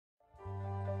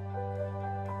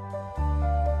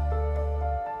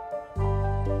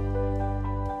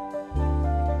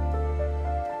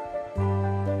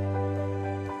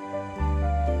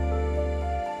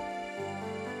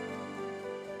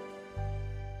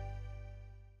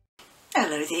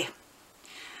Hello there.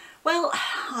 Well,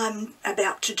 I'm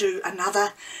about to do another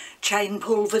chain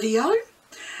pull video.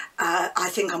 I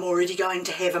think I'm already going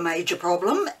to have a major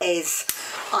problem as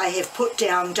I have put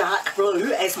down dark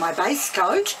blue as my base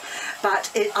coat,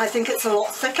 but I think it's a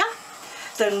lot thicker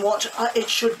than what it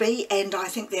should be, and I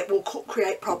think that will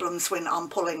create problems when I'm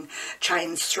pulling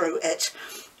chains through it.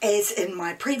 As in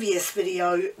my previous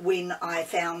video when I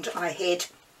found I had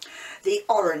the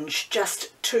orange just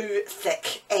too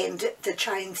thick and the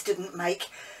chains didn't make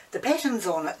the patterns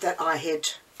on it that I had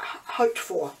hoped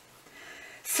for.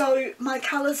 So my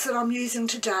colours that I'm using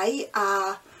today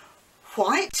are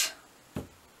white,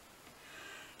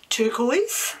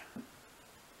 turquoise,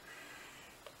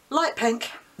 light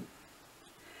pink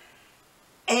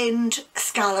and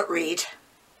scarlet red.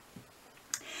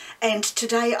 And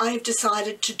today I've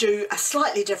decided to do a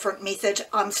slightly different method.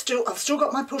 I've still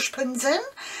got my push pins in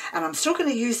and I'm still going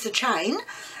to use the chain,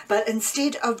 but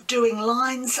instead of doing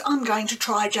lines I'm going to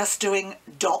try just doing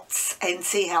dots and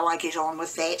see how I get on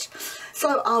with that.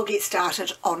 So I'll get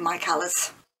started on my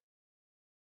colours.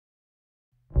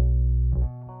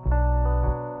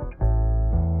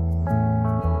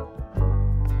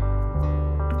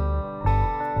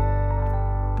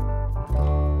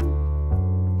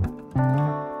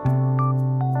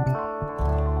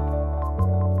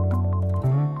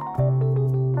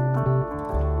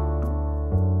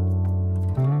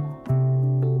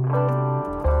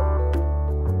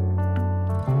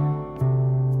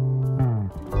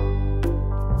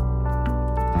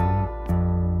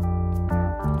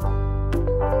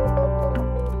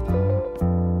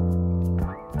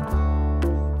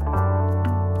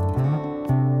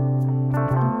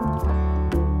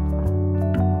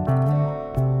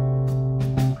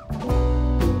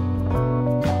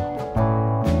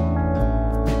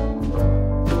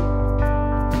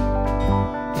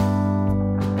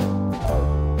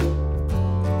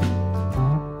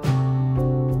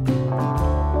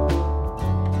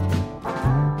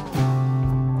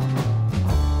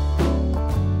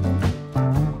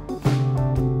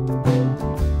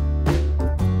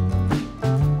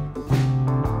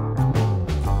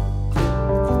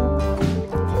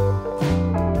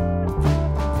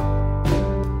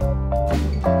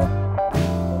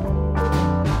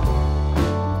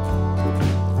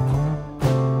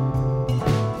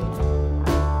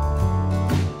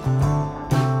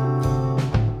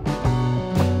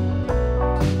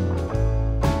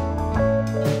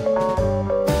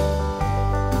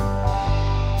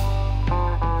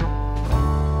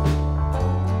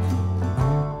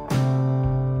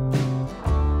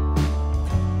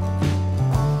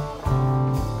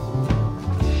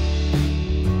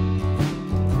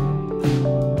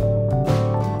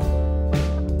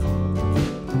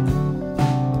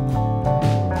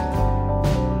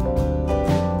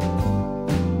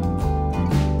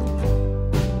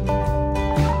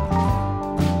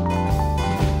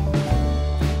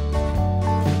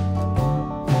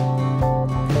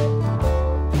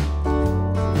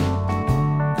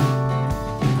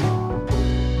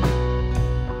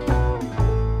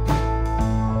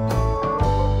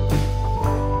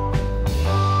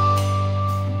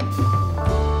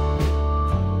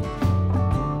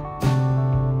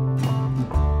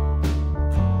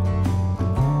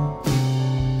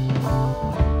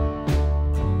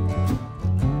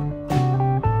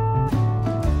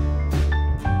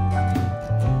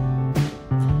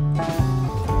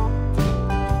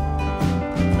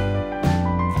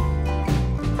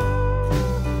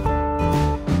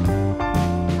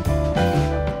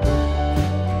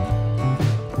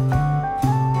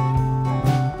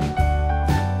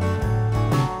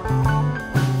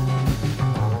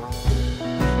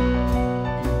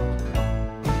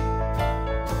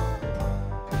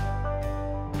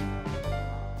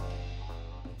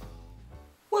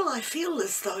 I feel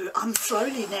as though I'm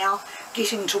slowly now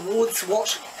getting towards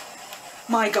what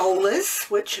my goal is,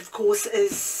 which of course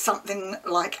is something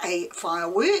like a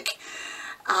firework.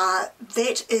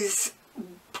 That is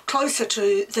closer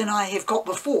to than I have got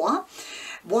before.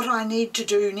 What I need to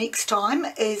do next time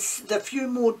is the few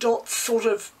more dots sort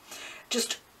of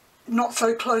just not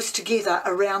so close together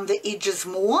around the edges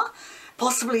more,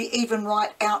 possibly even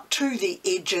right out to the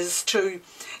edges to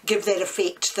give that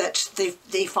effect that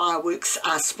the fireworks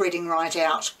are spreading right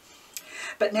out.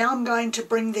 But now I'm going to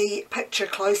bring the picture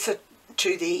closer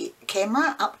to the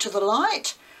camera, up to the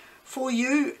light, for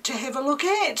you to have a look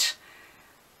at.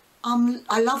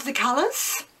 I love the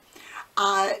colours.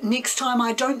 Next time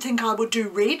I don't think I would do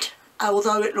red,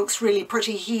 although it looks really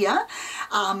pretty here.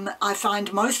 I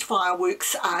find most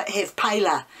fireworks have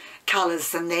paler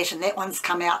colours than that, and that one's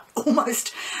come out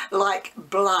almost like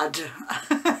blood.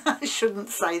 I shouldn't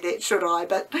say that, should I?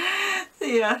 But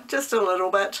yeah, just a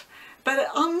little bit. But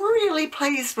I'm really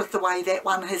pleased with the way that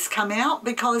one has come out,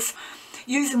 because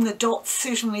using the dots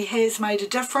certainly has made a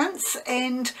difference,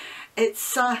 and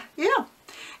it's yeah,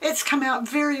 it's come out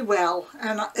very well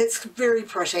and it's very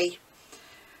pretty.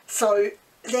 So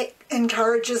that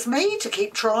encourages me to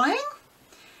keep trying,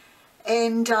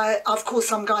 and of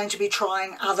course I'm going to be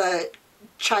trying other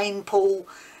chain pull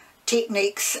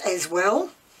techniques as well.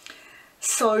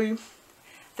 So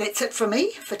that's it for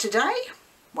me for today.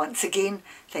 Once again,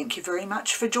 thank you very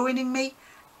much for joining me,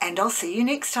 and I'll see you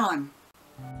next time.